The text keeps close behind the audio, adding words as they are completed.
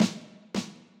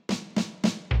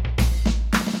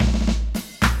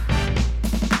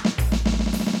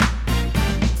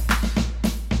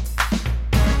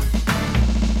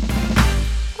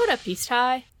Peace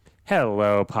Tie.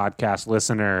 Hello, podcast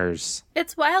listeners.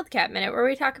 It's Wildcat Minute, where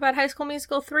we talk about High School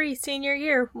Musical 3 senior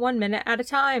year, 1 minute at a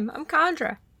time. I'm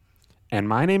Condra. And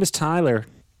my name is Tyler.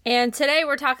 And today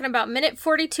we're talking about minute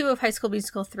 42 of High School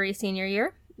Musical 3 senior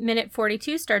year. Minute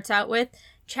 42 starts out with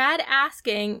Chad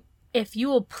asking if you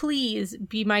will please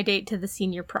be my date to the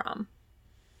senior prom.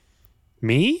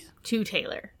 Me? To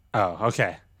Taylor. Oh,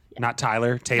 okay. Yeah. Not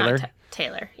Tyler. Taylor? Not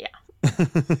Taylor, yeah.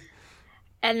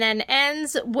 And then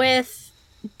ends with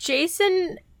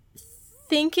Jason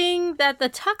thinking that the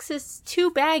tux is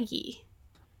too baggy.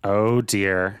 Oh,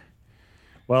 dear.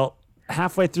 Well,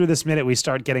 halfway through this minute, we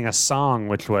start getting a song,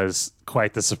 which was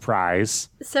quite the surprise.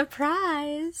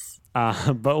 Surprise.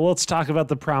 But let's talk about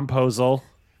the promposal.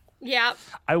 Yeah.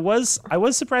 I was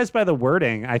surprised by the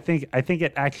wording. I think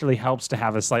it actually helps to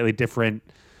have a slightly different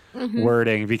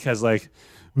wording because, like,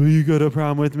 will you go to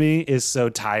prom with me is so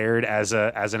tired as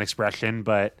an expression,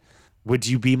 but would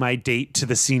you be my date to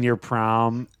the senior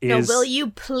prom is... No, will you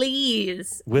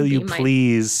please? Will you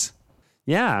please?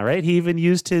 Yeah, right? He even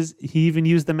used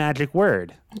the magic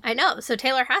word. I know. So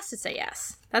Taylor has to say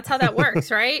yes. That's how that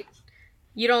works, right?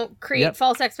 You don't create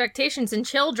false expectations in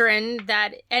children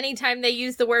that anytime they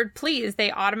use the word please,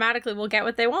 they automatically will get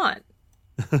what they want.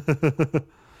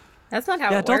 That's not how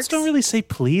it works. Adults don't really say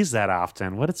please that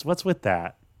often. What's with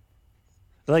that?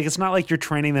 Like, it's not like you're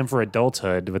training them for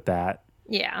adulthood with that.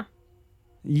 Yeah.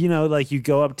 You know, like you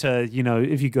go up to, you know,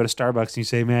 if you go to Starbucks and you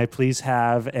say, may I please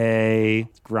have a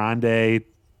grande,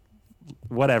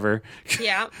 whatever.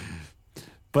 Yeah.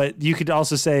 But you could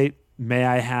also say, may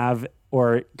I have,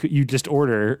 or could you just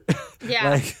order?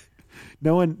 Yeah. Like,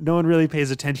 no one really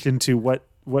pays attention to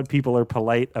what people are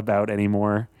polite about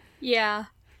anymore. Yeah.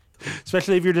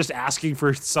 Especially if you're just asking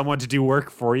for someone to do work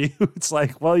for you. It's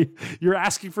like, well, you're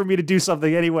asking for me to do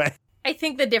something anyway. I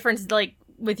think the difference, like,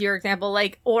 with your example,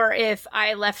 like, or if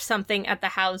I left something at the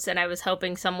house and I was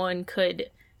hoping someone could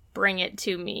bring it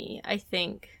to me, I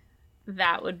think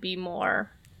that would be more...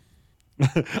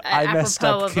 I messed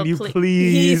up. Can you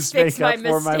please make up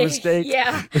for my mistake?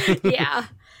 Yeah. Yeah.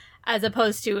 As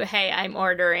opposed to, hey, I'm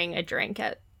ordering a drink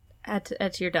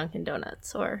at your Dunkin'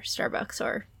 Donuts or Starbucks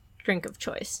or drink of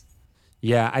choice.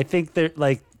 Yeah, I think that,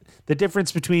 like, the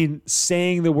difference between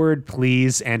saying the word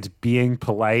please and being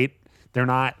polite, they're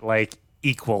not, like,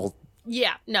 equal.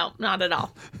 Yeah, no, not at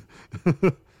all.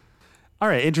 All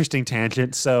right, interesting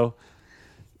tangent. So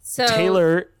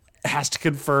Taylor has to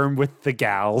confirm with the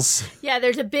gals. Yeah,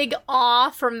 there's a big awe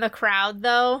from the crowd,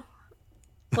 though.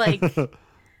 Like,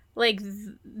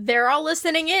 they're all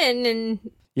listening in.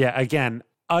 And yeah, again,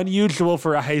 unusual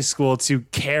for a high school to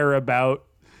care about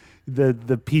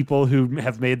the people who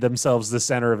have made themselves the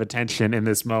center of attention in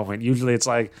this moment. Usually it's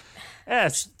like,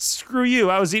 screw you,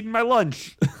 I was eating my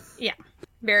lunch. Yeah,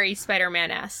 very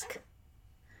Spider-Man-esque.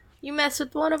 You mess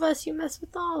with one of us, you mess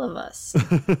with all of us.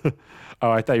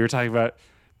 Oh, I thought you were talking about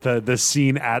the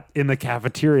scene in the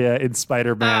cafeteria in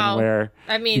Spider-Man where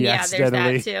I mean, there's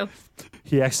that too.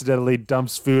 He accidentally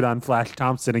dumps food on Flash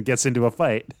Thompson and gets into a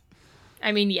fight.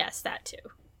 I mean, yes, that too.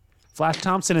 Flash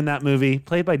Thompson in that movie,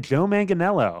 played by Joe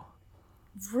Manganiello.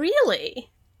 Really?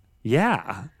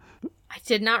 Yeah. I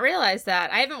did not realize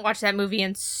that. I haven't watched that movie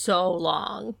in so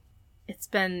long. It's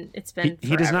been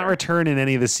he does not return in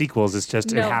any of the sequels. It's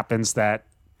just It happens that,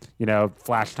 you know,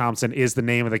 Flash Thompson is the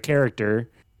name of the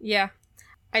character. Yeah.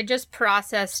 I just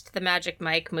processed the Magic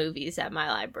Mike movies at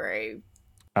my library.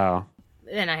 Oh.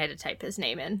 And I had to type his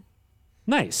name in.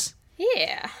 Nice.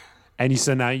 Yeah. And you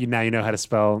said now you know how to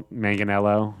spell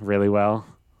Manganiello really well?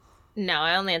 No,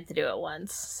 I only had to do it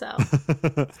once, so.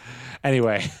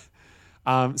 Anyway,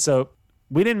 so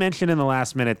we didn't mention in the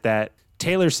last minute that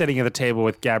Taylor's sitting at the table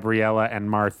with Gabriella and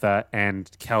Martha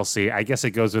and Kelsey. I guess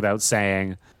it goes without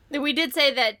saying. We did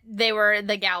say that they were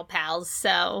the gal pals,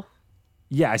 so.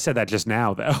 Yeah, I said that just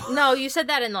now, though. No, you said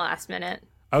that in the last minute.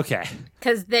 Okay.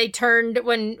 Because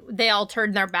when they all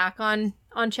turned their back on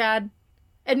Chad.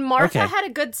 And Martha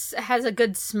has a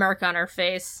good smirk on her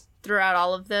face throughout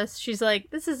all of this. She's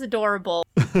like, this is adorable.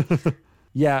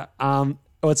 Yeah.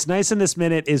 What's nice in this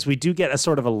minute is we do get a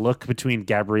sort of a look between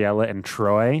Gabriella and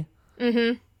Troy.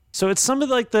 Mm-hmm. So it's some of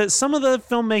the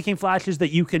filmmaking flashes that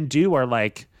you can do are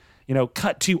like, you know,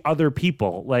 cut to other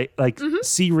people, like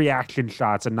see reaction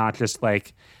shots and not just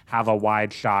like have a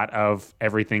wide shot of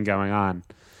everything going on.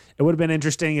 It would have been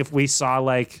interesting if we saw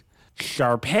like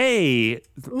Sharpay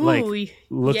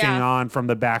looking on from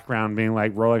the background, being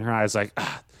like rolling her eyes like,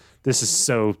 this is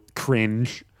so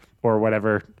cringe or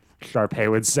whatever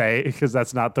Sharpay would say, because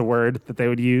that's not the word that they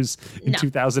would use in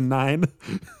 2009.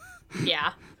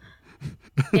 Yeah.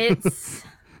 It's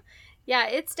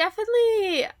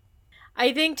definitely,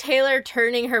 I think Taylor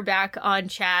turning her back on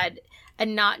Chad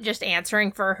and not just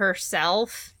answering for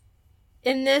herself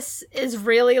in this is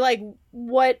really like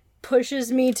what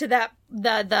pushes me to that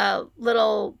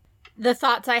the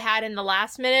thoughts I had in the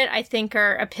last minute, I think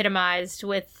are epitomized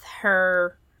with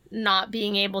her not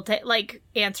being able to like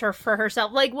answer for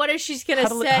herself. Like, what is she gonna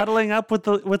say? Huddling up with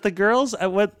the girls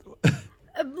at what?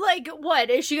 Like, what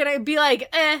is she gonna be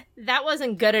like? That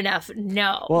wasn't good enough.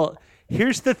 No. Well,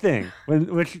 here's the thing: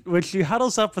 when she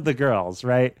huddles up with the girls,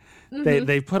 right? Mm-hmm.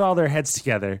 They put all their heads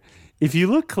together. If you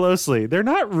look closely, they're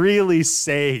not really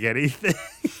saying anything.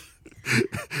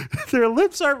 Their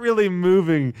lips aren't really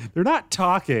moving. They're not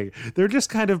talking. They're just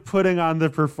kind of putting on the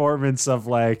performance of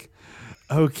like,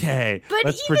 okay, but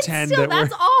let's even pretend still, that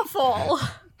that's awful.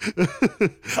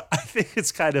 I think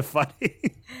it's kind of funny.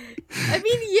 I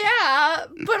mean, yeah,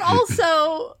 but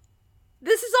also,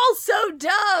 this is all so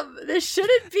dumb. This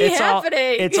shouldn't be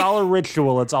happening. It's all a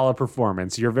ritual. It's all a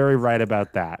performance. You're very right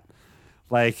about that.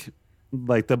 Like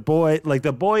the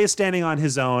boy is standing on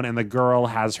his own, and the girl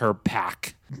has her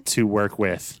pack to work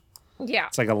with. Yeah,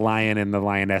 it's like a lion and the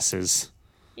lionesses.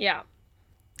 Yeah,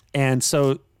 and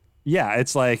so yeah,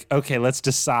 it's like, okay, let's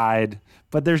decide.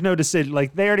 But there's no decision.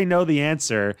 Like, they already know the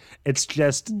answer. It's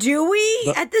just... Do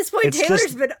we? At this point,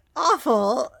 Taylor's been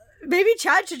awful. Maybe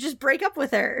Chad should just break up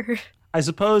with her. I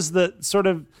suppose that sort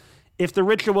of... If the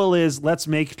ritual is, let's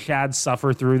make Chad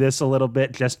suffer through this a little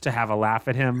bit just to have a laugh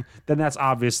at him, then that's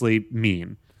obviously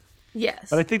mean. Yes.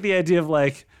 But I think the idea of,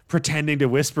 like, pretending to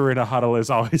whisper in a huddle is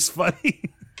always funny.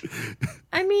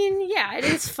 I mean, yeah, it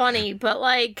is funny, but,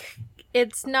 like,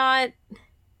 it's not...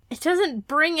 It doesn't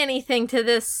bring anything to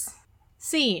this...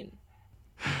 scene.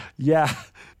 Yeah.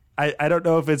 I don't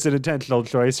know if it's an intentional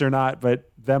choice or not,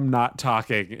 but them not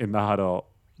talking in the huddle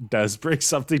does bring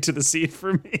something to the scene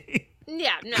for me.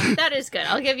 Yeah, no, that is good.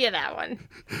 I'll give you that one.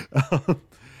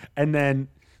 And then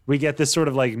we get this sort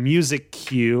of like music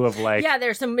cue of like... Yeah,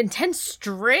 there's some intense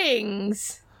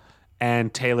strings.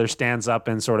 And Taylor stands up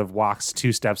and sort of walks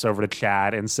 2 steps over to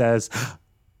Chad and says,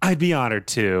 I'd be honored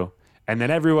to. And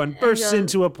then everyone bursts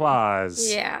into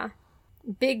applause. Yeah.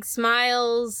 Big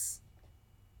smiles.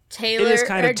 Taylor... It is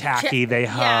kind of tacky. They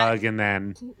hug and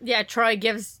then... Yeah, Troy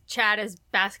gives Chad his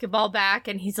basketball back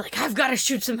and he's like, I've got to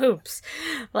shoot some hoops.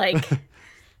 Like...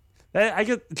 I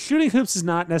get shooting hoops is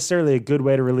not necessarily a good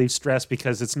way to relieve stress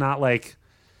because it's not like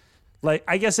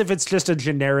I guess if it's just a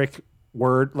generic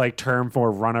word, like term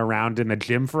for run around in the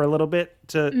gym for a little bit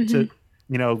to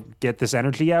get this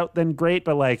energy out, then great.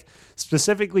 But like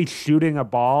specifically shooting a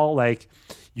ball, like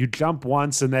you jump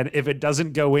once and then if it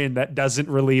doesn't go in, that doesn't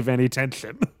relieve any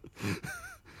tension.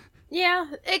 Yeah,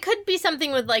 it could be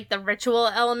something with like the ritual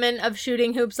element of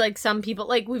shooting hoops. Like some people,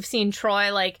 like we've seen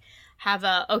Troy like have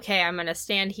okay, I'm going to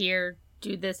stand here,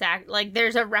 do this act. Like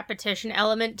there's a repetition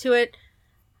element to it.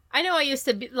 I know I used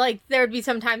to be like, there would be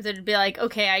sometimes it'd be like,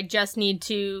 okay, I just need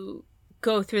to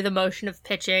go through the motion of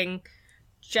pitching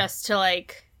just to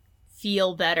like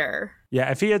feel better. Yeah,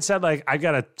 if he had said like, I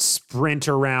got to sprint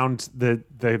around the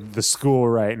school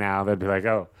right now, that'd be like,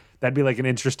 oh, that'd be like an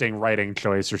interesting writing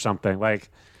choice or something. Like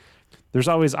there's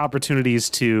always opportunities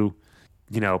to,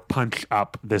 punch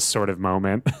up this sort of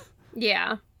moment.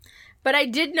 Yeah. But I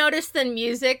did notice the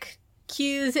music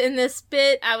cues in this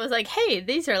bit. I was like, hey,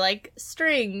 these are like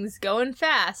strings going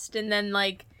fast. And then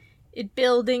like it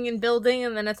building and building.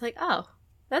 And then it's like, oh,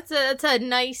 that's a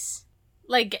nice,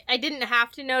 like, I didn't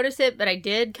have to notice it, but I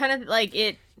did kind of like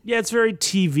it. Yeah, it's very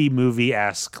TV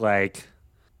movie-esque. Like,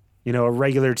 a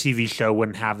regular TV show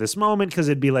wouldn't have this moment because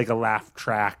it'd be like a laugh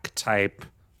track type.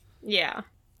 Yeah.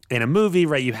 In a movie,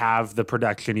 right, you have the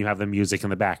production, you have the music in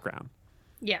the background.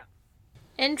 Yeah.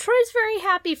 And Troy's very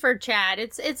happy for Chad.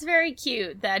 It's very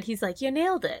cute that he's like, you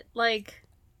nailed it. Like.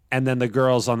 And then the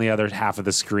girls on the other half of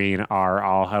the screen are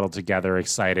all huddled together,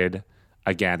 excited.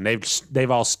 Again, they've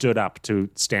all stood up to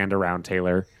stand around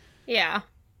Taylor. Yeah.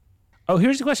 Oh,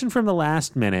 here's a question from the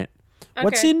last minute. Okay.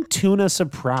 What's in tuna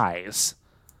surprise?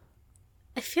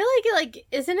 I feel like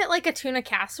isn't it like a tuna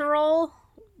casserole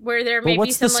where there may be some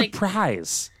what's the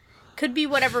surprise? Could be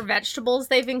whatever vegetables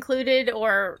they've included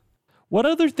or. What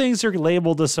other things are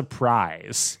labeled a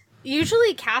surprise?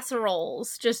 Usually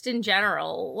casseroles, just in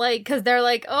general. Like, because they're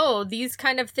like, oh, these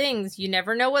kind of things. You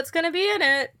never know what's going to be in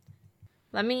it.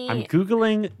 I'm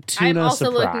Googling tuna surprise. I'm also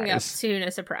looking up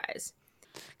tuna surprise.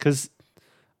 Because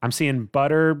I'm seeing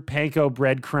butter, panko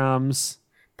breadcrumbs.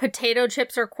 Potato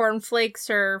chips or cornflakes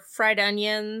or fried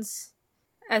onions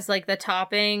as, like, the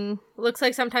topping. Looks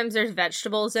like sometimes there's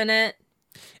vegetables in it.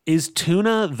 Is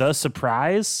tuna the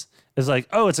surprise? It's like,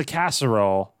 oh, it's a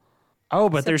casserole. Oh,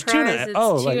 but there's tuna.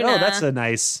 Oh, tuna. Like, oh, that's a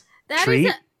nice treat.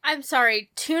 I'm sorry.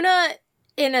 Tuna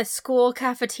in a school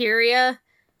cafeteria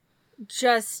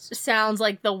just sounds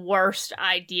like the worst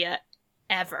idea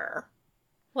ever.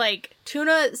 Like,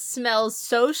 tuna smells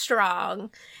so strong,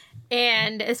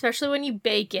 and especially when you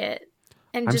bake it.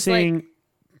 And I'm just seeing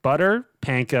butter,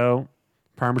 panko,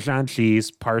 Parmesan cheese,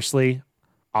 parsley,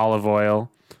 olive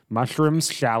oil,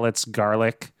 mushrooms, shallots,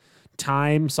 garlic,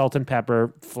 thyme, salt and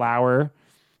pepper, flour,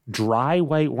 dry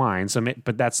white wine.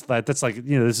 But that's like,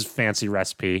 this is fancy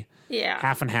recipe. Yeah.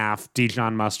 Half and half,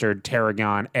 Dijon mustard,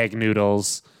 tarragon, egg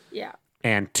noodles,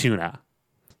 and tuna.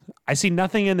 I see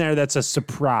nothing in there that's a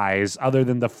surprise other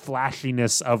than the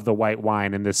flashiness of the white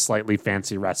wine in this slightly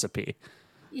fancy recipe.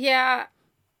 Yeah.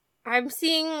 I'm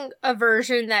seeing a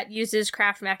version that uses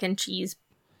Kraft mac and cheese.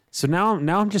 So now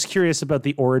I'm just curious about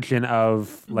the origin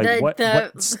of like what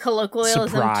colloquialism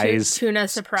surprise, tuna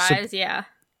surprise,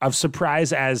 of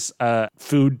surprise as a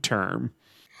food term.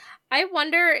 I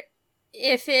wonder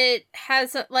if it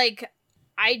has like,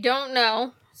 I don't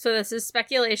know. So this is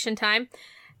speculation time.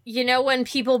 You know, when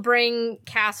people bring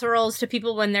casseroles to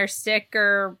people when they're sick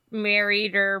or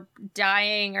married or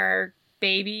dying or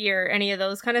baby or any of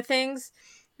those kind of things?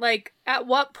 Like, at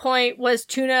what point was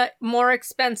tuna more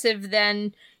expensive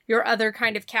than your other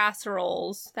kind of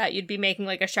casseroles that you'd be making,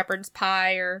 like a shepherd's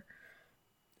pie or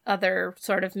other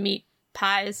sort of meat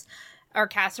pies or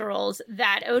casseroles,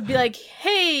 that it would be like,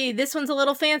 hey, this one's a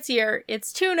little fancier.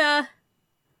 It's tuna.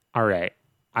 All right.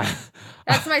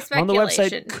 That's my speculation. On the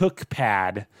website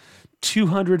CookPad,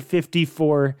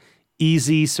 254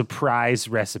 easy surprise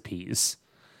recipes.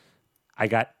 I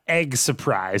got egg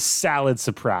surprise, salad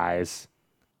surprise,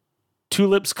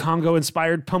 tulips Congo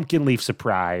inspired pumpkin leaf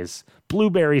surprise,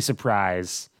 blueberry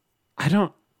surprise.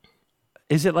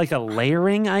 Is it like a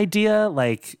layering idea?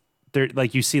 Like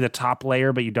you see the top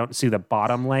layer, but you don't see the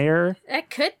bottom layer? It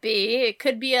could be. It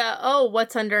could be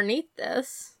what's underneath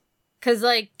this? Because,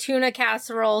 like, tuna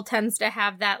casserole tends to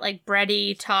have that, like,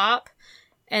 bready top.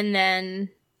 And then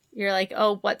you're like,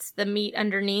 oh, what's the meat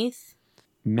underneath?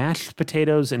 Mashed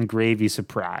potatoes and gravy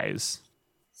surprise.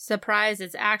 Surprise,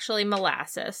 it's actually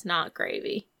molasses, not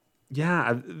gravy.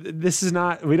 Yeah,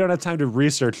 we don't have time to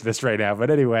research this right now.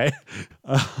 But anyway.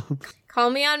 Call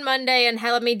me on Monday and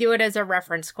let me do it as a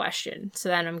reference question. So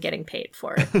then I'm getting paid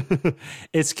for it.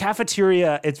 It's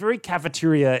very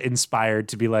cafeteria inspired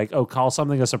to be like, oh, call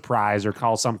something a surprise or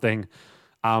call something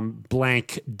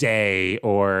blank day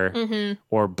or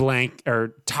blank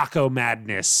or taco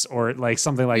madness or like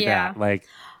something like that. Like,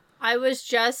 I was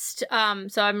just,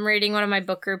 so I'm reading one of my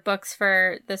book group books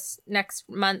for this next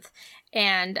month,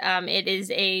 and it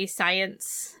is a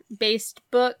science-based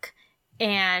book.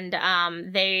 And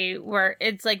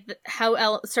it's like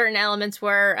how certain elements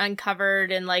were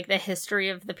uncovered in like the history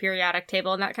of the periodic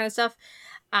table and that kind of stuff.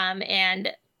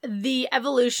 And the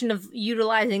evolution of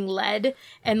utilizing lead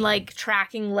and like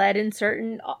tracking lead in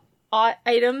certain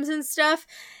items and stuff.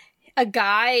 A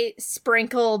guy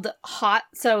sprinkled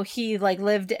so he like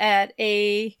lived at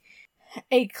a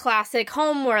classic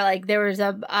home where like there was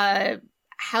a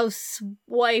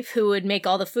housewife who would make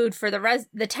all the food for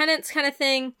the tenants kind of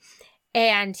thing.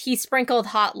 And he sprinkled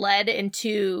hot lead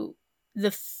into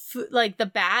the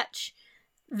batch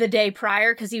the day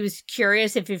prior because he was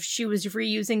curious if she was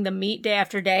reusing the meat day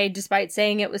after day, despite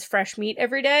saying it was fresh meat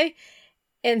every day.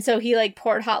 And so he like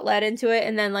poured hot lead into it.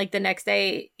 And then like the next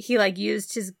day he like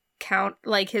used his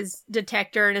his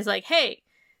detector and is like, hey,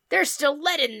 there's still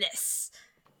lead in this.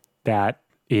 That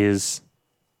is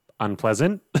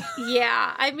unpleasant.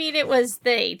 Yeah. I mean, it was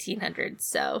the 1800s,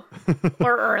 so,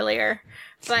 or earlier.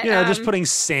 But, just putting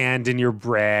sand in your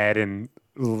bread and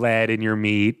lead in your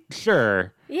meat.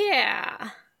 Sure.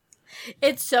 Yeah.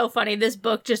 It's so funny. This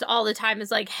book just all the time is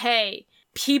like, hey,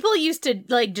 people used to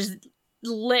like just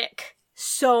lick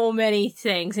so many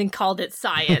things and called it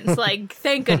science. Like,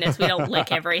 thank goodness we don't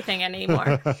lick everything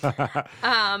anymore.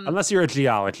 Unless you're a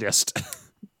geologist.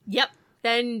 Yep.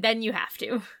 Then you have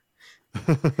to.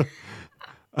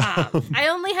 I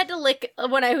only had to lick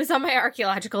when I was on my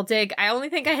archaeological dig. I only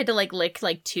think I had to lick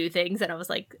like two things, and I was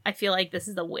like, I feel like this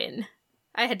is a win.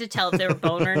 I had to tell if they were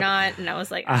bone or not, and I was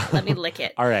like, let me lick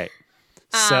it. All right.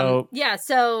 So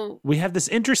so we have this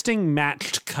interesting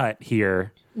matched cut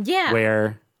here. Yeah.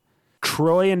 Where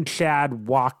Troy and Chad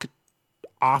walk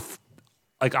off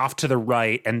to the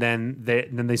right, and then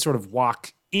they sort of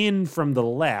walk in from the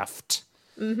left.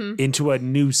 Mm-hmm. Into a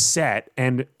new set,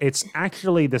 and it's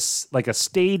actually this like a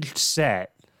staged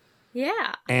set.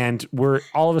 Yeah. And we're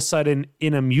all of a sudden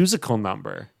in a musical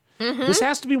number. Mm-hmm. This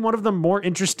has to be one of the more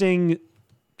interesting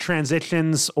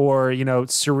transitions or,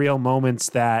 surreal moments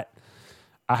that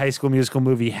a High School Musical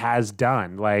movie has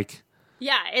done. Like,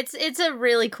 yeah, it's a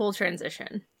really cool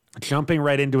transition. jumping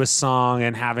right into a song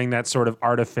and having that sort of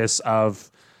artifice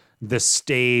of the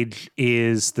stage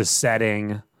is the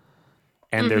setting,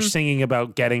 and they're singing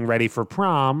about getting ready for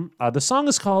prom. The song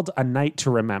is called A Night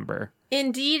to Remember.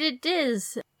 Indeed it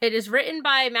is. It is written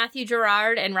by Matthew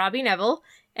Gerard and Robbie Neville,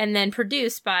 and then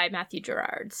produced by Matthew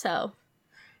Gerard. So,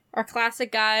 our classic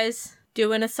guys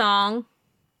doing a song.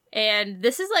 And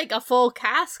this is like a full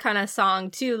cast kind of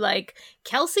song, too. Like,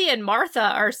 Kelsey and Martha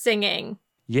are singing.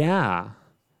 Yeah.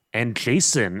 And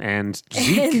Jason and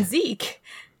Zeke. And Zeke.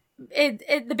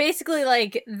 It basically,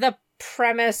 like, the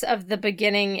premise of the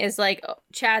beginning is, like,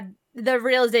 Chad... The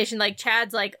realization, like,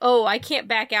 Chad's like, oh, I can't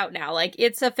back out now. Like,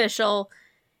 it's official.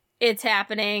 It's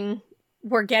happening.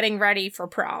 We're getting ready for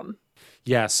prom.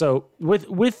 Yeah, so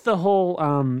with the whole,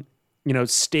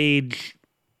 stage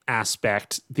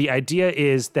aspect, the idea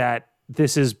is that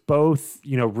this is both,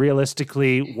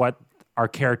 realistically what our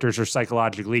characters are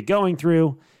psychologically going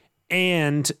through,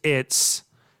 and it's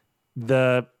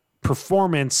the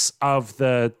performance of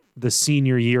the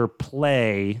senior year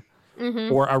play,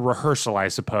 or a rehearsal, I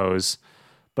suppose.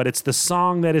 But it's the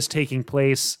song that is taking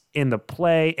place in the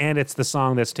play, and it's the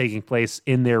song that's taking place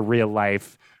in their real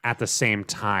life at the same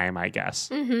time, I guess.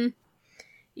 Mm-hmm.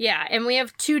 Yeah, and we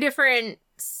have two different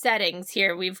settings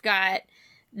here. We've got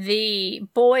the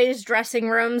boys' dressing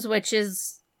rooms, which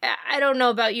is, I don't know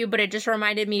about you, but it just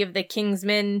reminded me of the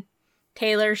Kingsman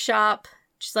tailor shop.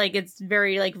 Just like it's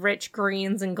very like rich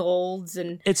greens and golds,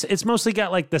 and it's mostly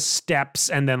got like the steps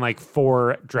and then like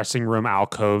 4 dressing room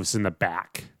alcoves in the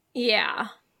back. Yeah.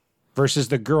 Versus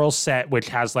the girls' set, which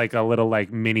has like a little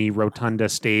like mini rotunda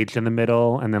stage in the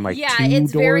middle, and then like 2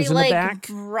 it's doors very, in the back.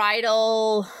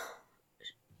 Bridal.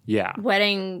 Yeah.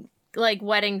 Wedding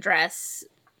dress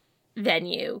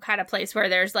venue kind of place where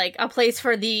there's like a place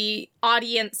for the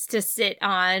audience to sit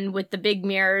on with the big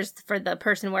mirrors for the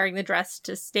person wearing the dress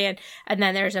to stand, and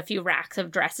then there's a few racks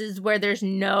of dresses where there's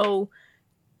no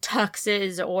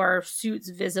tuxes or suits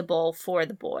visible for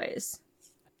the boys.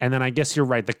 And then I guess you're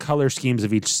right, the color schemes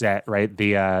of each set, right?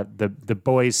 The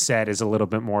boys' set is a little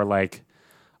bit more like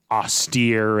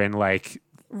austere and like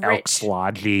Elks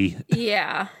Lodgy.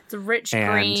 Yeah, it's a rich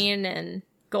green and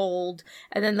gold,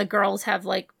 and then the girls have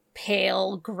like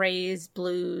pale grays,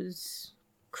 blues,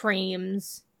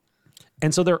 creams.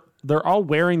 And so they're all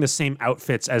wearing the same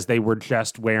outfits as they were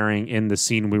just wearing in the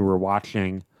scene we were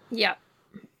watching. Yeah.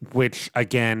 Which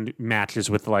again matches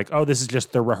with like, oh, this is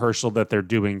just the rehearsal that they're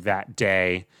doing that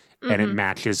day, and it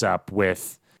matches up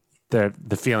with the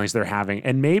feelings they're having.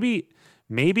 And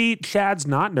maybe Chad's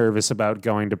not nervous about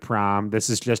going to prom. This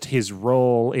is just his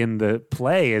role in the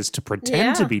play is to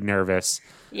pretend to be nervous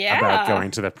about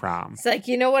going to the prom. It's like,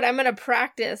 you know what? I'm going to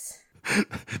practice.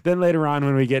 Then later on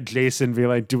when we get Jason be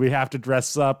like, do we have to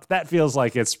dress up? That feels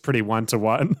like it's pretty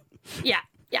 1-to-1. Yeah.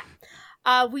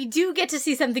 We do get to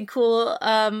see something cool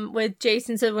with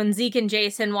Jason. So when Zeke and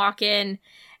Jason walk in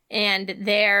and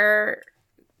they're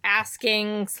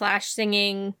asking /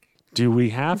 singing, do we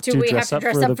have to dress up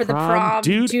for the prom?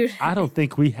 Dude, I don't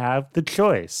think we have the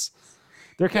choice.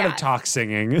 They're kind of talk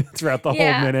singing throughout the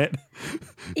whole minute.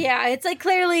 Yeah, it's like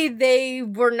clearly they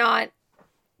were not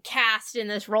cast in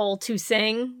this role to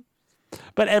sing.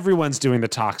 But everyone's doing the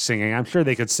talk singing. I'm sure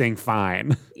they could sing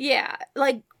fine. Yeah,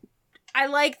 like I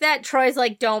like that Troy's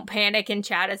like, don't panic, and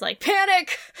Chad is like,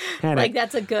 panic. Like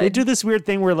that's a good. They do this weird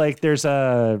thing where like there's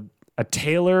a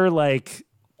tailor like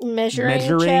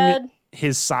measuring Chad.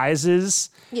 His sizes.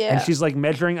 Yeah. And she's like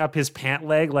measuring up his pant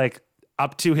leg like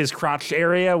up to his crotch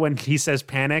area when he says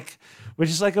panic, which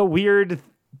is like a weird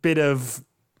bit of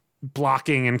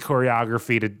blocking and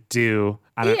choreography to do.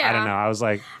 I don't know. I was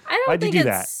like, why'd you do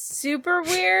that? Super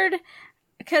weird.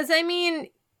 Because I mean,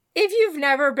 if you've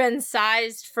never been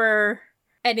sized for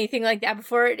anything like that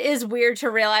before, it is weird to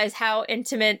realize how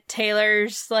intimate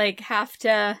tailors like have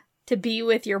to be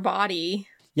with your body.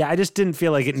 Yeah, I just didn't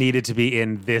feel like it needed to be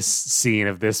in this scene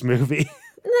of this movie.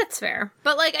 That's fair.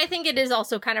 But like I think it is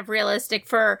also kind of realistic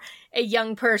for a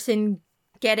young person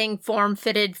getting form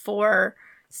fitted for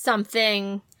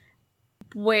something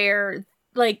where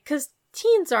like, because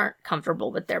teens aren't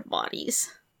comfortable with their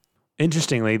bodies.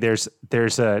 Interestingly, there's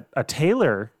a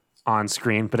tailor on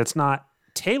screen, but it's not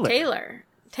Taylor.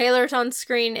 Taylor's on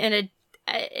screen in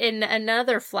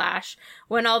another flash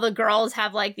when all the girls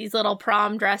have like these little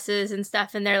prom dresses and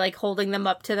stuff, and they're like holding them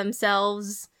up to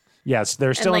themselves. Yes,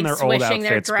 they're still in their old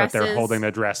outfits, but they're holding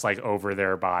the dress like over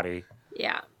their body.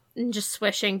 Yeah, and just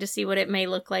swishing to see what it may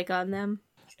look like on them.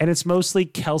 And it's mostly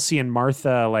Kelsey and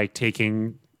Martha like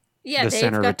taking the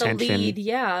center of attention. The lead,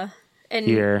 yeah. And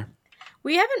here.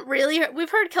 We've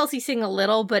heard Kelsey sing a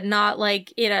little, but not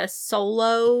like in a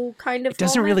solo kind of It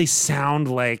doesn't really sound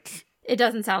like It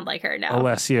doesn't sound like her, no.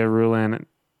 Alessia Rulin.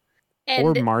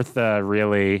 Or Martha,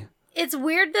 really. It's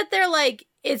weird that they're like,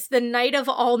 it's the night of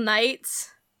all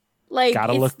nights. Like,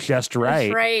 gotta look just right.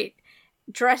 That's right.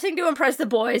 Dressing to impress the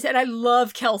boys. And I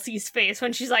love Kelsey's face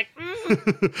when she's like,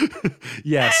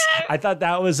 Yes. I thought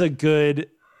that was a good,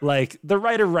 like, the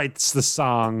writer writes the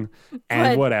song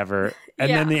and whatever.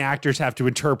 And then the actors have to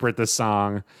interpret the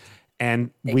song.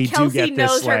 And we Kelsey do get this,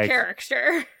 knows her like,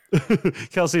 character.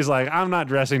 Kelsey's like, I'm not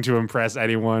dressing to impress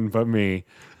anyone but me.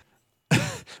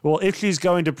 Well, if she's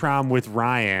going to prom with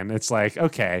Ryan, it's like,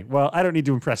 okay, well, I don't need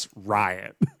to impress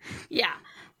Ryan. Yeah.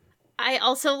 I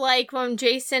also like when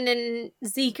Jason and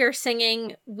Zeke are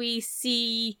singing, we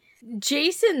see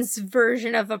Jason's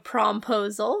version of a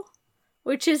promposal,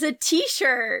 which is a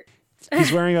t-shirt.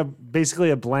 He's wearing basically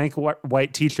a blank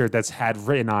white t-shirt that's had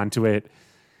written onto it.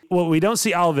 Well, we don't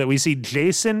see all of it. We see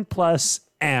Jason plus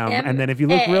M, and then if you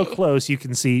look real close, you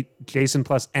can see Jason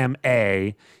plus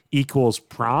M-A equals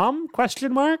prom, ?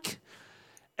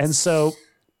 And so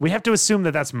we have to assume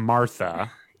that that's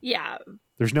Martha. Yeah.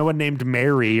 There's no one named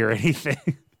Mary or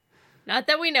anything. Not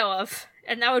that we know of.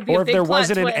 And that would be or a big if there plot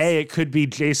wasn't twist. an A, it could be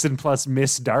Jason plus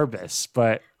Miss Darbus,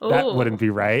 but that wouldn't be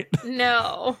right.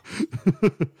 No.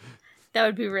 That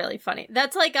would be really funny.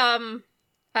 That's like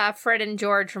Fred and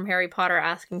George from Harry Potter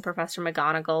asking Professor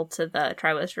McGonagall to the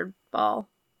Triwizard Ball.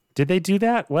 Did they do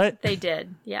that? What? They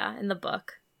did, yeah, in the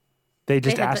book. They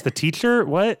just asked the teacher?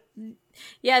 What?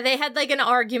 Yeah, they had like an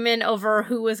argument over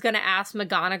who was going to ask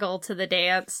McGonagall to the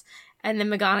dance. And then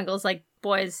McGonagall's like,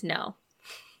 boys, no.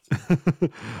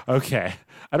 Okay.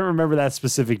 I don't remember that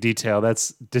specific detail. That's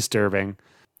disturbing.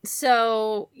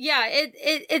 So, yeah,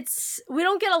 it's we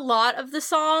don't get a lot of the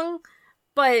song,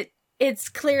 but it's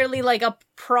clearly like a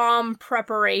prom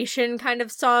preparation kind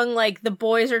of song. Like the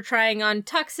boys are trying on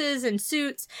tuxes and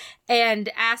suits and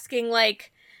asking,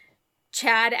 like,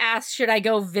 Chad asks, should I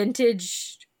go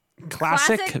vintage?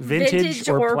 Classic, vintage,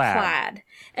 or plaid?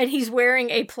 And he's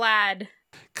wearing a plaid.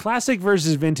 Classic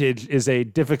versus vintage is a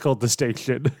difficult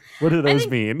distinction. What do those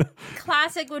mean?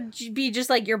 Classic would be just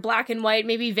like your black and white.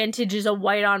 Maybe vintage is a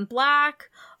white on black,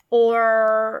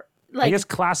 or like, I guess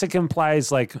classic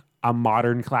implies like a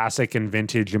modern classic and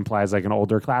vintage implies like an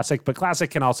older classic, but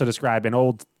classic can also describe an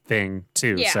old thing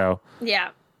too. Yeah. So yeah,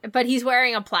 but he's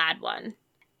wearing a plaid one,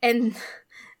 and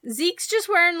Zeke's just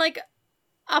wearing like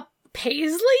a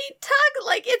paisley tux.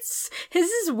 Like his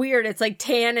is weird. It's like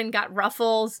tan and got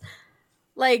ruffles.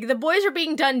 Like the boys are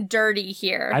being done dirty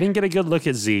here. I didn't get a good look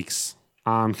at Zeke's.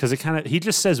 Because he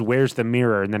just says, "Where's the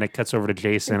mirror?" and then it cuts over to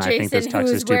Jason. I think this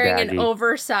tux is too baggy. Who's wearing an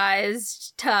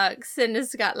oversized tux and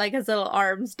has got like his little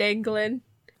arms dangling.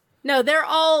 No, they're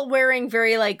all wearing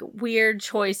very like weird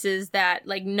choices that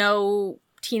like no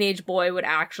teenage boy would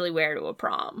actually wear to a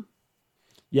prom.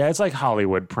 Yeah, it's like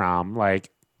Hollywood prom.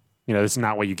 Like, this is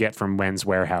not what you get from Men's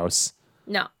Warehouse.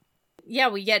 No. Yeah,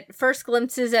 we get first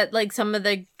glimpses at like some of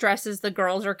the dresses the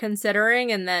girls are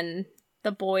considering, and then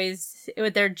the boys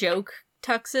with their joke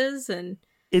tuxes. And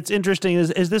it's interesting.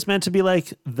 Is this meant to be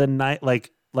like the night,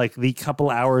 like the couple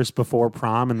hours before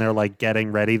prom, and they're like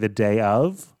getting ready the day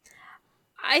of?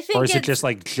 I think, or is it just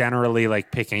like generally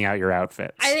like picking out your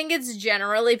outfits? I think it's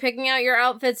generally picking out your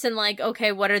outfits and like,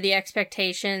 okay, what are the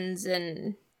expectations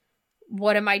and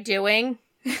what am I doing?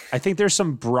 I think there's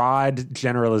some broad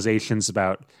generalizations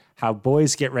about how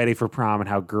boys get ready for prom and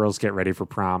how girls get ready for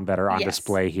prom that are on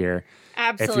display here.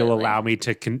 Absolutely. If you'll allow me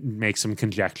to make some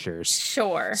conjectures.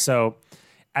 Sure. So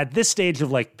at this stage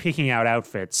of like picking out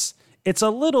outfits, it's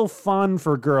a little fun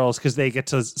for girls because they get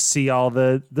to see all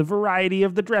the variety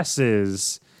of the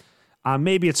dresses.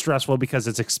 Maybe it's stressful because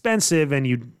it's expensive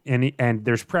and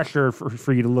there's pressure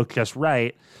for you to look just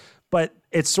right. But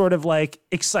it's sort of like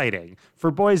exciting.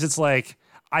 For boys, it's like,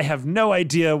 I have no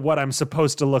idea what I'm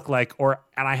supposed to look like, and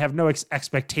I have no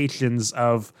expectations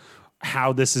of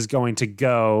how this is going to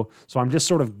go. So I'm just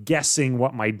sort of guessing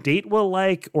what my date will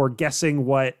like, or guessing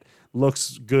what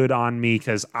looks good on me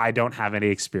because I don't have any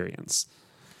experience.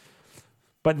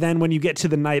 But then when you get to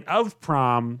the night of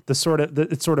prom, it sort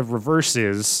of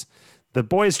reverses. The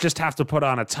boys just have to put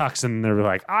on a tux and they're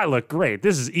like, I look great.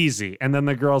 This is easy. And then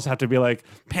the girls have to be like,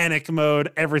 panic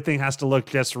mode. Everything has to look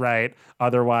just right.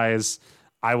 Otherwise,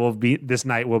 this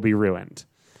night will be ruined.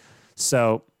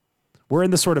 So we're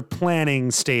in the sort of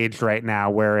planning stage right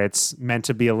now where it's meant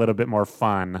to be a little bit more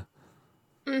fun.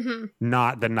 Mm-hmm.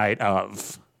 Not the night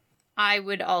of. I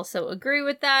would also agree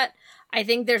with that. I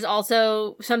think there's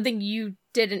also something you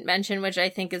didn't mention, which I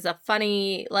think is a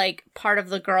funny, like, part of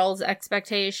the girls'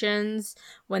 expectations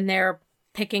when they're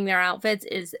picking their outfits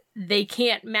is they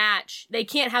can't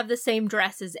have the same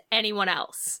dress as anyone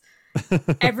else.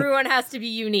 Everyone has to be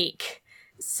unique.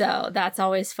 So that's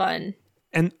always fun.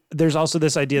 And there's also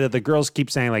this idea that the girls keep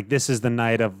saying, like, this is the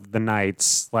night of the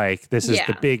nights. Like, this is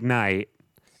the big night.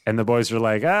 And the boys are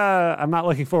like, I'm not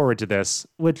looking forward to this,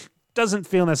 which doesn't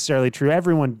feel necessarily true.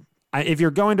 Everyone, if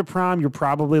you're going to prom, you're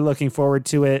probably looking forward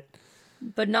to it.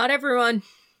 But not everyone.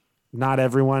 Not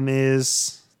everyone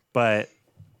is, but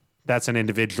that's an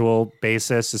individual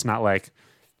basis. It's not like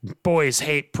boys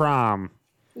hate prom.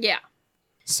 Yeah.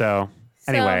 So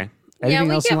anyway,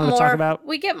 anything else you want to talk about?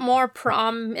 We get more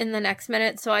prom in the next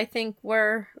minute, so I think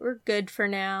we're good for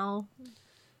now.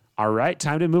 All right,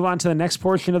 time to move on to the next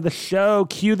portion of the show.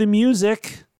 Cue the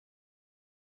music.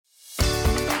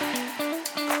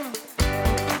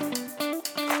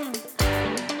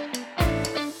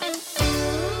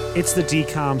 It's the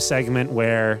DCOM segment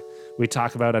where we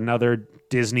talk about another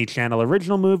Disney Channel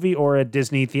original movie or a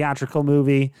Disney theatrical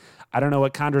movie. I don't know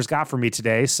what Condra's got for me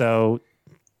today, so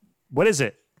what is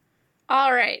it?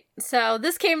 All right, so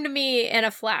this came to me in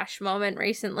a flash moment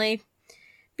recently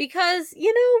because,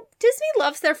 Disney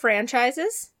loves their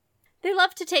franchises. They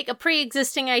love to take a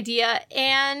pre-existing idea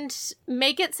and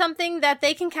make it something that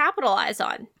they can capitalize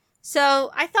on. So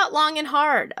I thought long and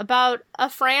hard about a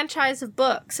franchise of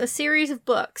books, a series of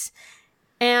books.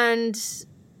 And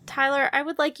Tyler, I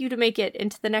would like you to make it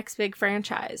into the next big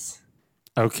franchise.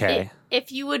 Okay.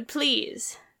 If you would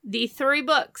please, the 3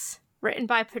 books written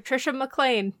by Patricia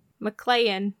McLean,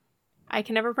 I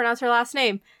can never pronounce her last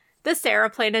name, the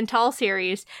Sarah Plain and Tall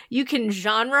series. You can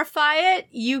genreify it.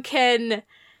 You can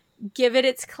give it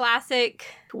its classic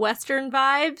Western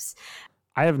vibes.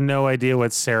 I have no idea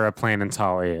what Sarah Plain and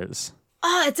Tall is.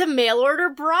 Oh, it's a mail order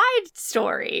bride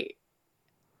story.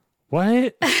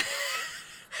 What?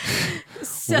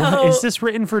 What? Is this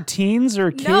written for teens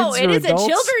or kids? No, it is adults? a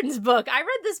children's book. I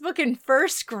read this book in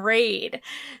 1st grade.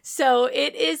 So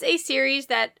it is a series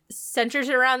that centers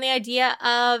around the idea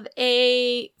of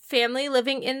a family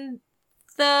living in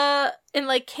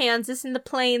Kansas, in the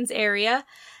Plains area,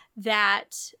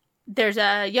 that there's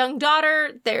a young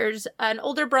daughter, there's an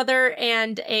older brother,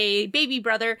 and a baby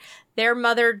brother. Their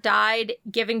mother died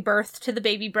giving birth to the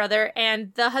baby brother,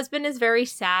 and the husband is very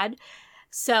sad.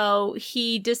 So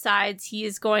he decides he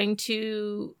is going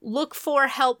to look for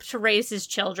help to raise his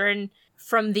children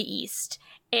from the East,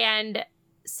 and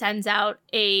sends out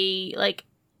a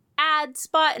ad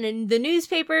spot in the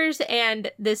newspapers, and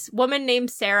this woman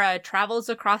named Sarah travels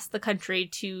across the country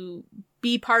to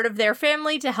be part of their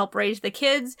family to help raise the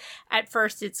kids. At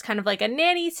first, it's kind of like a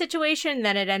nanny situation.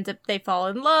 Then it ends up they fall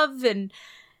in love, and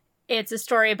it's a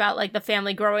story about the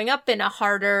family growing up in a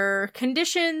harder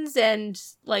conditions and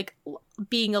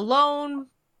being alone.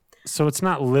 So it's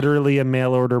not literally a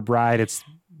mail order bride. It's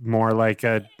more like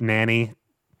a nanny.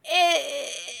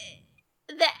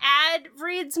 The ad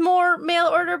reads more mail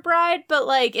order bride, but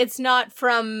it's not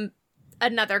from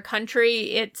another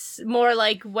country. It's more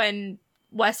like when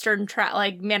Western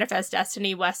Manifest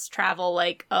Destiny West travel,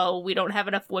 we don't have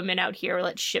enough women out here,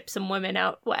 let's ship some women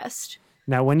out west.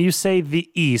 Now, when you say the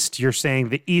East, you're saying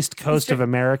the East Coast of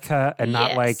America and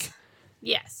not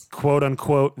yes, quote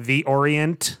unquote, the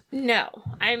Orient? No,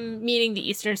 I'm meaning the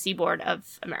Eastern Seaboard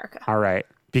of America. All right.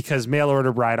 Because mail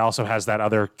order bride also has that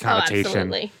other connotation. Oh,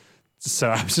 absolutely. So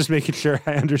I was just making sure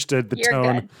I understood the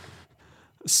tone. Good.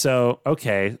 So,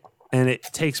 okay. And it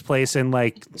takes place in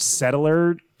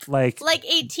settler,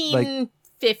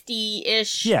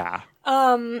 1850-ish. Yeah.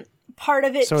 Part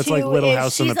of it so it's too Little is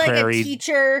House on she's the Prairie. a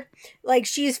teacher.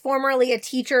 She's formerly a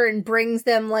teacher and brings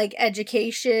them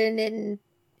education and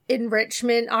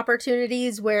enrichment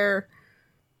opportunities where.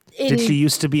 Did she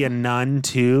used to be a nun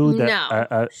too?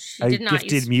 No, she did not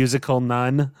gifted musical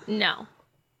nun. No,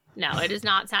 it is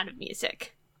not Sound of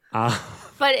Music.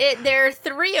 But there are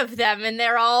 3 of them, and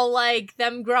they're all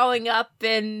them growing up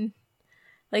and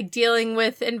dealing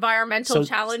with environmental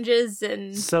challenges.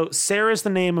 And so Sarah's the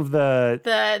name of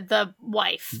the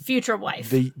wife, future wife,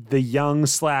 the young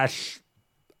 /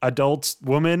 adult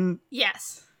woman.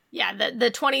 Yes, yeah,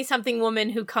 the 20-something woman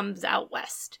who comes out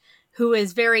west, who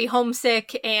is very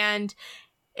homesick, and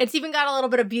it's even got a little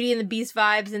bit of Beauty and the Beast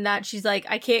vibes in that she's I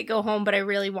can't go home, but I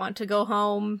really want to go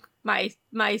home. My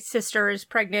sister is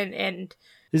pregnant, and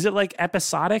is it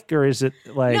episodic, or is it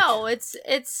No, it's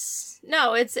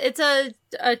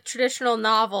a traditional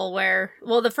novel where,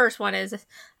 well, the first one is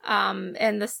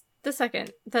and the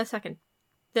second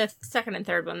and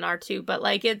third one are too, but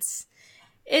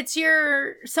it's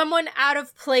your someone out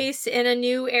of place in a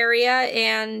new area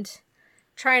and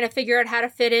trying to figure out how to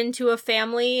fit into a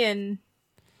family. And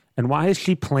why is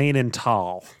she plain and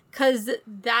tall? Because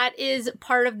that is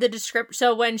part of the description.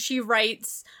 So when she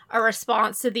writes a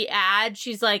response to the ad,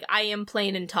 she's I am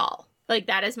plain and tall. Like,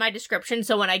 that is my description.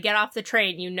 So when I get off the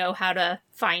train, you know how to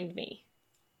find me.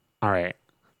 All right.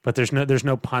 But there's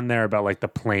no pun there about like the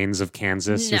plains of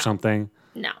Kansas or something?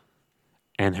 No.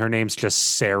 And her name's just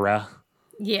Sarah.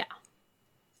 Yeah.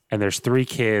 And there's 3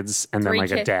 kids and then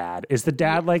like a dad. Is the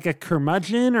dad like a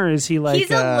curmudgeon or is he like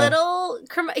he's a little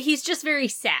he's just very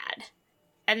sad.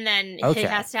 And then he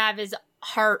has to have his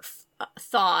heart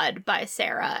thawed by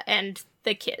Sarah and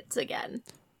the kids again.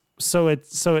 So it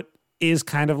is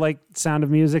kind of like Sound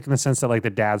of Music in the sense that like the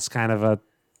dad's kind of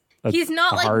he's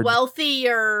not like wealthy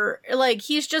or like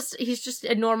he's just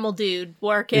a normal dude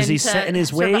working. Is he set in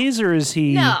his ways or is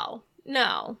he?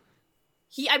 No.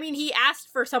 He asked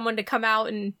for someone to come out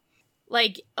and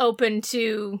like open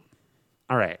to.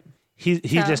 All right. He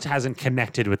just hasn't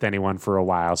connected with anyone for a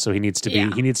while, so he needs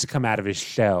to come out of his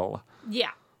shell.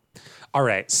 Yeah. All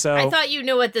right. So I thought you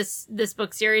knew what this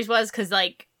book series was because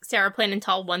like Sarah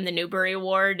Plainenthal won the Newbery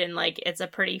Award and like it's a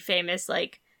pretty famous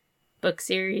like book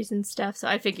series and stuff. So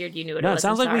I figured you knew what it was.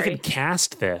 No, it sounds like we could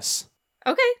cast this.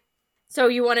 Okay. So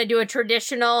you want to do a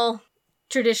traditional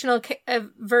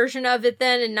version of it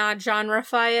then and not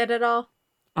genreify it at all?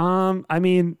 I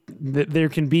mean, there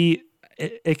can be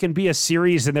it can be a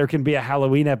series and there can be a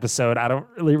Halloween episode. I don't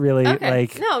really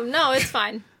like. No, it's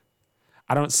fine.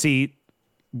 I don't see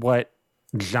what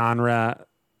genre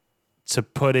to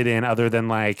put it in other than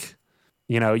like,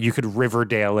 you could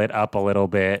Riverdale it up a little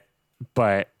bit,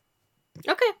 but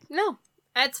okay, no,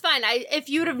 that's fine. If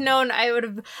you would have known, I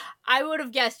would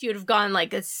have guessed you'd have gone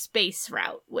like a space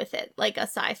route with it, like a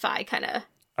sci-fi kind of.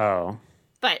 Oh,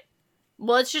 but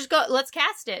let's just go. Let's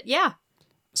cast it. Yeah.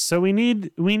 So we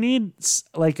need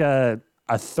like a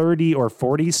 30 or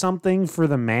 40 something for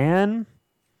the man.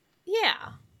 Yeah.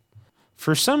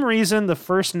 For some reason, the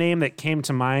first name that came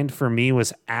to mind for me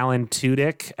was Alan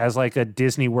Tudyk as like a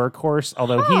Disney workhorse,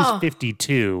 although he's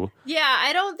 52. Yeah,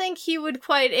 I don't think he would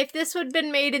quite. If this would have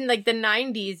been made in like the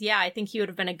 90s, yeah, I think he would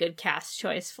have been a good cast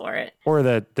choice for it. Or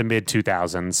the mid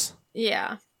 2000s.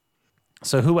 Yeah.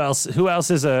 So who else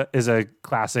is a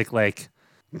classic like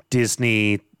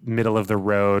Disney middle of the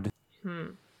road?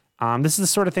 This is the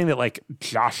sort of thing that like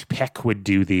Josh Peck would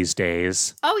do these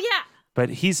days. Oh yeah. But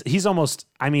he's almost,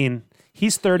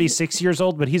 he's 36 years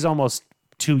old, but he's almost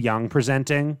too young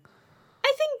presenting.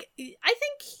 I think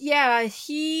yeah,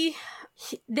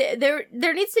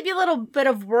 there needs to be a little bit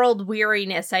of world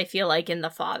weariness, I feel like, in the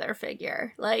father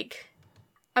figure. Like,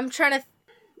 I'm trying to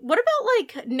what about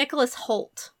like Nicholas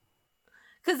Hoult?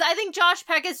 Cuz I think Josh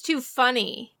Peck is too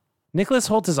funny. Nicholas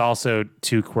Hoult is also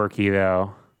too quirky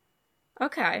though.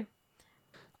 Okay.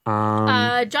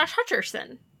 Josh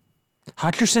Hutcherson.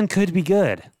 Hutcherson could be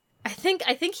good. I think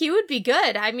he would be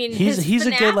good. I mean, he's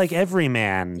a good like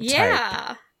everyman type.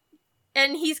 Yeah.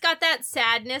 And he's got that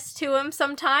sadness to him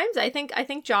sometimes. I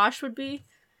think Josh would be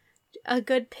a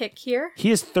good pick here.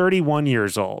 He is 31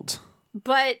 years old.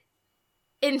 But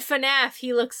in FNAF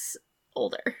he looks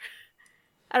older.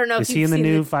 I don't know if is he in the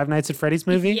new Five Nights at Freddy's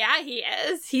movie? Yeah, he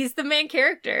is. He's the main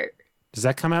character. Does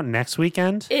that come out next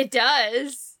weekend? It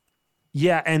does.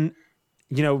 Yeah, and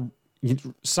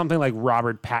something like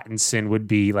Robert Pattinson would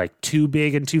be like too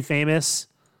big and too famous.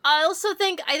 I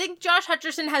think Josh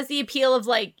Hutcherson has the appeal of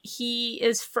like he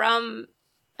is from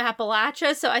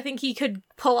Appalachia, so I think he could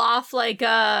pull off like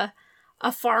a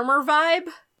farmer vibe.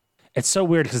 It's so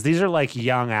weird because these are like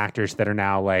young actors that are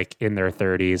now like in their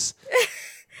 30s.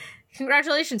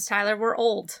 Congratulations, Tyler. We're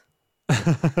old.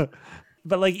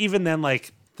 But like even then,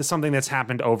 like there's something that's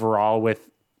happened overall with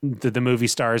the movie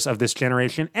stars of this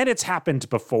generation, and it's happened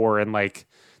before in like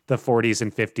the 40s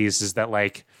and 50s, is that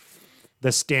like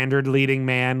the standard leading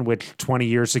man, which 20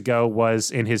 years ago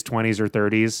was in his 20s or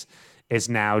 30s, is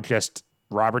now just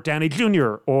Robert Downey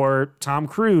Jr. or Tom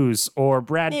Cruise or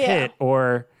Brad Pitt,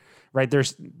 or right.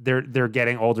 They're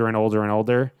getting older and older and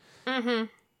older. Mm-hmm.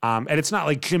 And it's not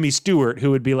like Jimmy Stewart,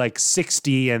 who would be like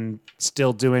 60 and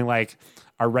still doing like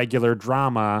a regular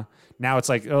drama. Now it's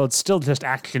like, it's still just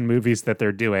action movies that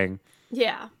they're doing.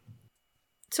 Yeah.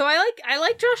 So I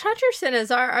like Josh Hutcherson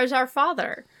as our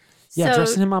father. Yeah,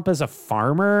 dressing him up as a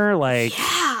farmer, like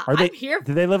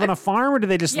do they live on a farm or do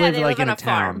they just live like in a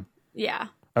town? Farm. Yeah.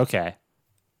 Okay.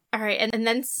 All right, and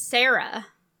then Sarah.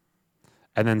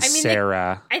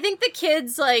 Sarah. I think the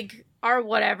kids like are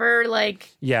whatever, like.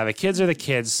 Yeah, the kids are the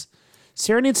kids.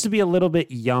 Sarah needs to be a little bit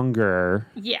younger.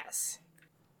 Yes.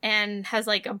 And has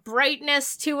like a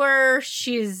brightness to her.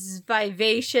 She's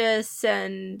vivacious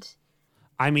and.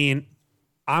 I mean,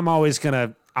 I'm always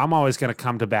gonna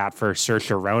come to bat for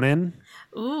Saoirse Ronan.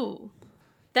 Ooh,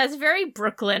 that's very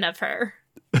Brooklyn of her.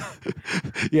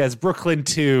 Yeah, it's Brooklyn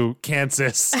to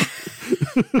Kansas.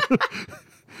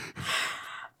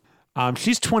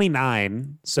 She's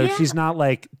 29, so Yeah. she's not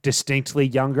like distinctly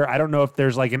younger. I don't know if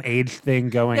there's like an age thing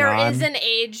going on. There is an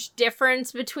age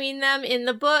difference between them in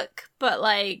the book, but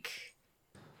like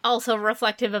also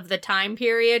reflective of the time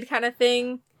period kind of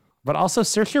thing. But also,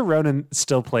 Saoirse Ronan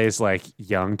still plays like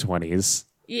young 20s.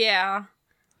 Yeah.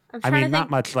 I mean, not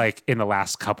much like in the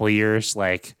last couple of years,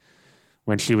 like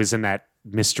when she was in that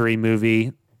mystery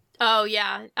movie. Oh,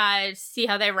 yeah. See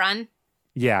How They Run?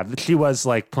 Yeah, she was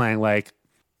like playing like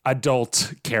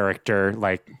adult character.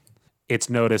 Like it's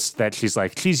noticed that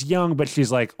she's young, but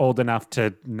she's like old enough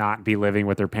to not be living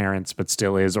with her parents, but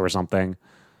still is or something.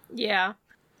 Yeah.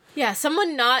 Yeah,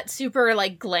 someone not super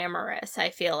like glamorous, I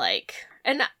feel like.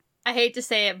 And I hate to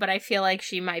say it, but I feel like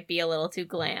she might be a little too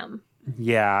glam.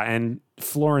 Yeah, and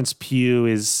Florence Pugh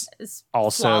is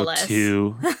also flawless.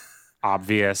 too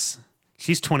obvious.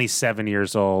 She's 27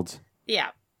 years old. Yeah.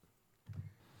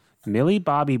 Millie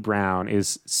Bobby Brown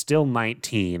is still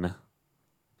 19.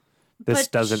 This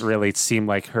But doesn't really seem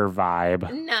like her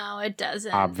vibe, No, it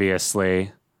doesn't.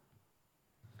 obviously.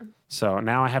 So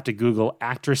now I have to Google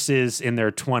actresses in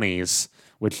their 20s,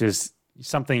 which is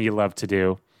something you love to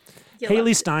do.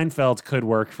 Haley Steinfeld could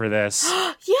work for this.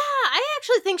 Yeah, I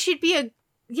actually think she'd be that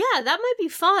might be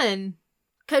fun.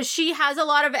 Because she has a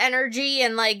lot of energy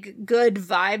and, like, good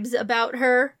vibes about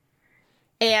her.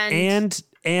 And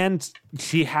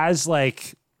she has,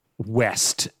 like,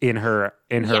 West in her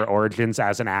origins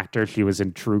as an actor. She was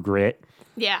in True Grit.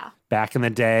 Yeah. Back in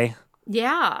the day.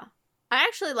 Yeah. I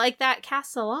actually like that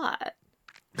cast a lot.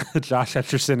 Josh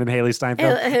Hutcherson and Haley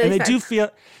Steinfeld. And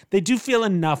they do feel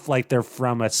enough like they're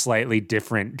from a slightly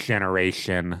different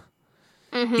generation.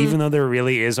 Mm-hmm. Even though there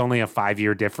really is only a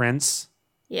 5-year difference.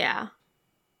 Yeah.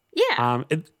 Yeah.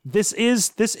 This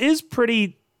is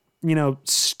pretty,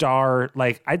 star,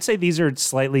 like I'd say these are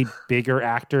slightly bigger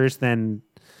actors than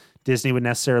Disney would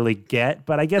necessarily get,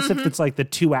 but I guess if it's like the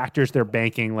two actors they're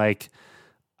banking like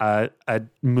a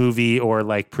movie or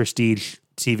like prestige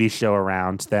TV show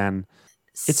around, then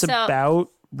it's about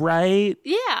right.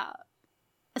 Yeah.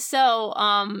 So,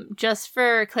 just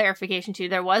for clarification too,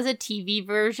 there was a TV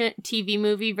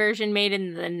movie version made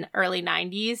in the early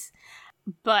 90s,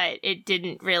 but it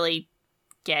didn't really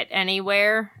get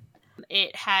anywhere.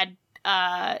 It had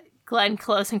Glenn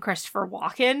Close and Christopher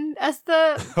Walken as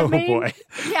the main. Oh boy.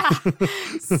 Yeah.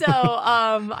 So,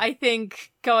 I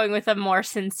think going with a more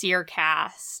sincere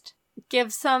cast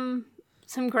gives some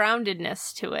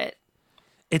groundedness to it.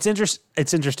 It's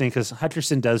interesting because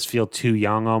Hutcherson does feel too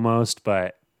young almost,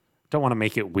 but don't want to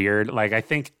make it weird. Like I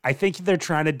think they're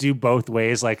trying to do both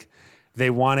ways. Like they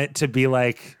want it to be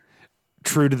like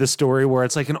true to the story where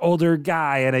it's like an older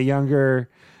guy and a younger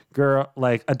girl,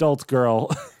 like adult girl,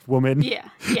 woman. Yeah.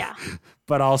 Yeah.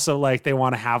 But also like they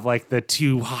want to have like the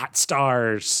two hot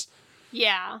stars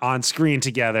on screen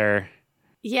together.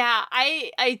 Yeah,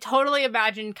 I totally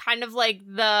imagine kind of like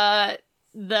the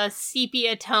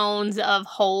sepia tones of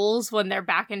Holes when they're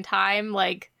back in time,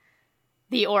 like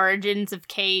the origins of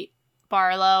Kate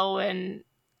Barlow, and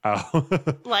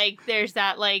like there's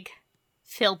that like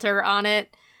filter on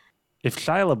it. If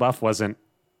Shia LaBeouf wasn't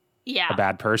a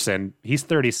bad person, he's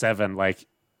 37. Like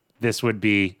this would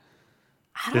be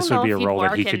a role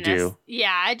that he could do.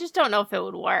 Yeah, I just don't know if it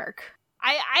would work.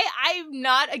 I'm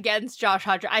not against Josh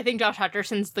Hutcherson. I think Josh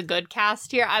Hutcherson's the good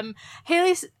cast here. I'm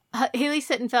Haley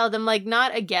Sittenfeld. I'm like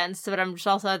not against, but I'm just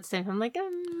also at the same time like I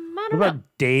don't know. What about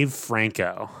Dave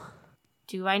Franco?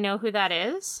 Do I know who that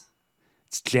is?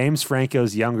 It's James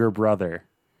Franco's younger brother.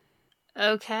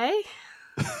 Okay.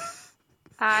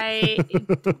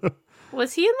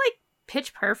 Was he in like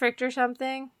Pitch Perfect or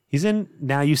something? He's in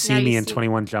Now You See Me and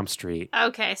 21 Jump Street.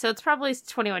 Okay, so it's probably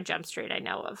 21 Jump Street. I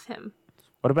know of him.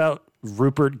 What about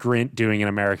Rupert Grint doing an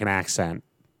American accent?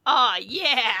 Oh,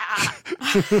 yeah.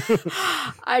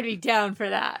 I'd be down for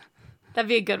that. That'd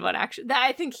be a good one, actually.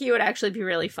 I think he would actually be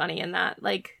really funny in that.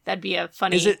 Like, that'd be a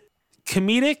funny... Is it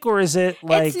comedic or is it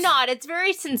like... It's not. It's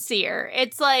very sincere.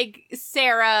 It's like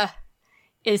Sarah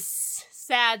is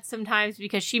sad sometimes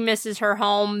because she misses her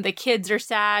home. The kids are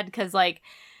sad because, like,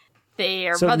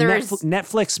 their mother is...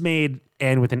 Netflix made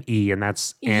Anne with an E, and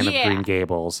that's Anne of Green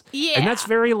Gables. Yeah. And that's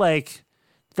very, like...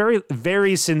 Very,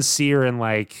 very sincere and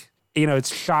like,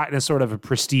 it's shot in a sort of a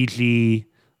prestige-y,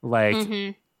 like,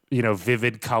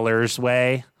 vivid colors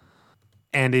way.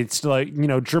 And it's like,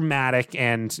 dramatic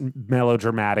and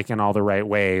melodramatic in all the right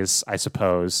ways, I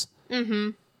suppose. Mm-hmm.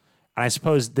 And I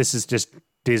suppose this is just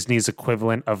Disney's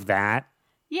equivalent of that.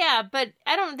 Yeah, but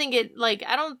I don't think it, like,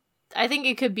 I think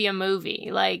it could be a movie.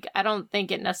 Like, I don't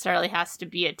think it necessarily has to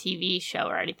be a TV show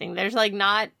or anything. There's like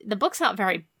the book's not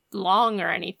very long or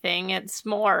anything. It's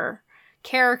more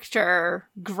character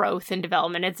growth and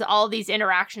development. It's all these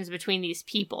interactions between these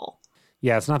people.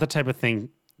 Yeah, it's not the type of thing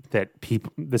that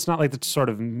people, it's not like the sort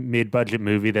of mid-budget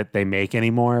movie that they make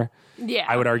anymore. Yeah.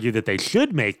 I would argue that they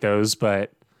should make those,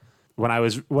 but when I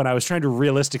was trying to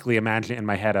realistically imagine it in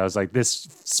my head, I was like, this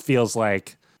feels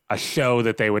like a show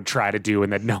that they would try to do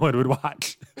and that no one would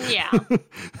watch. Yeah.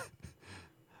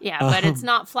 Yeah, but it's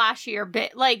not flashy or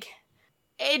bit like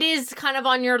it is kind of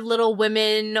on your Little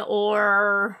Women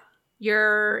or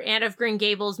your Anne of Green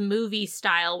Gables movie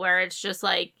style where it's just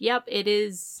like, yep, it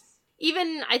is.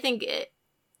 Even I think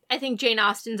Jane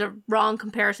Austen's a wrong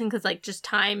comparison because like just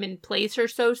time and place are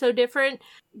so different.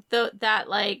 That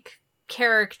like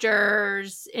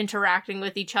characters interacting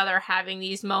with each other, having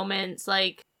these moments,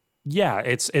 like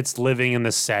it's living in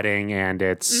the setting and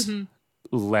it's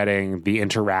letting the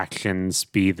interactions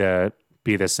be the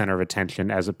center of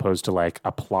attention as opposed to like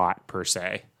a plot per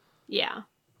se. Yeah.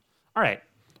 All right.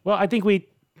 Well, I think we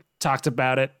talked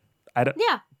about it. I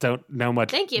don't know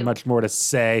much more to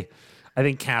say. I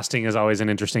think casting is always an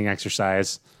interesting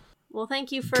exercise. Well,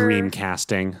 thank you for dream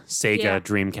casting, Sega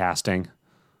dream casting.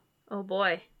 Oh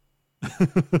boy.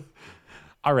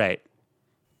 All right.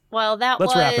 Well, that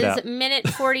was minute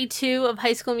 42 of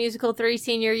High School Musical 3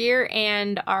 senior year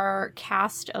and our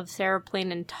cast of Sarah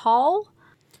Plain and Tall.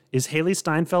 Is Haley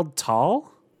Steinfeld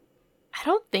tall? I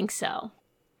don't think so.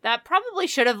 That probably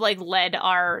should have like led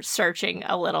our searching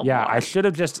a little more. Yeah, we should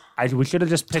have just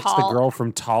picked the girl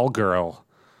from Tall Girl.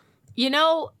 You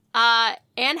know,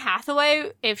 Anne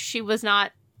Hathaway, if she was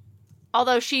not,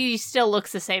 although she still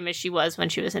looks the same as she was when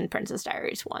she was in Princess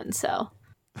Diaries 1, so.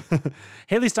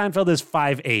 Haley Steinfeld is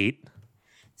 5'8".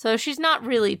 So she's not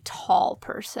really tall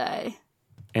per se.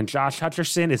 And Josh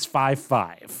Hutcherson is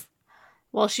 5'5".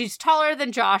 Well, she's taller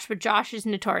than Josh, but Josh is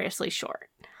notoriously short.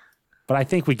 But I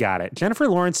think we got it. Jennifer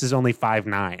Lawrence is only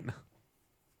 5'9".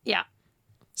 Yeah.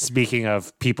 Speaking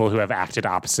of people who have acted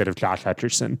opposite of Josh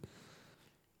Hutcherson.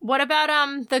 What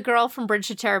about the girl from Bridge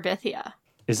to Terabithia?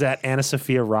 Is that Anna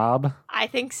Sophia Robb? I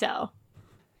think so.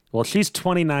 Well, she's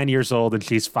 29 years old and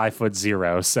she's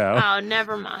 5'0", so. Oh,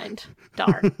 never mind.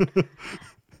 Darn.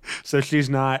 So she's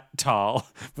not tall,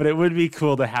 but it would be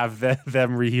cool to have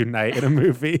them reunite in a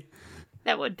movie.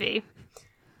 That would be.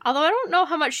 Although I don't know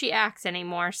how much she acts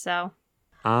anymore, so.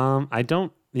 I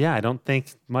don't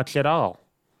think much at all.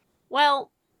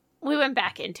 Well, we went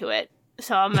back into it,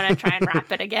 so I'm going to try and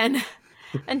wrap it again.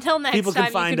 Until next time. People can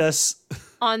find us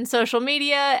on social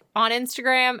media, on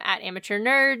Instagram at Amateur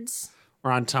Nerds.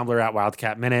 Or on Tumblr at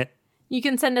Wildcat Minute. You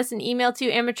can send us an email to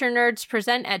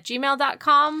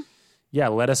amateurnerdspresent@gmail.com. Yeah,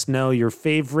 let us know your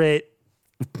favorite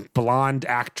blonde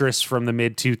actress from the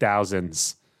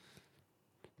mid-2000s.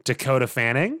 Dakota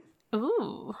Fanning?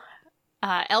 Ooh.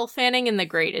 Elle Fanning in The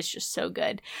Great is just so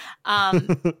good.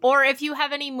 Or if you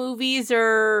have any movies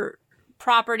or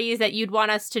properties that you'd want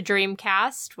us to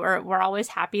dreamcast, we're always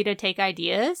happy to take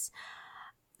ideas.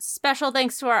 Special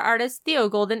thanks to our artist, Theo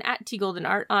Golden, at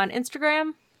tgoldenart on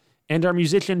Instagram. And our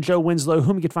musician, Joe Winslow,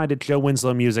 whom you can find at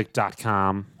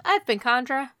joewinslowmusic.com. I've been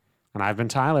Condra. And I've been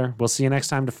Tyler. We'll see you next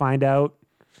time to find out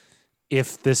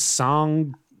if this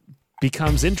song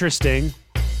becomes interesting.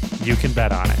 You can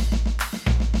bet on it.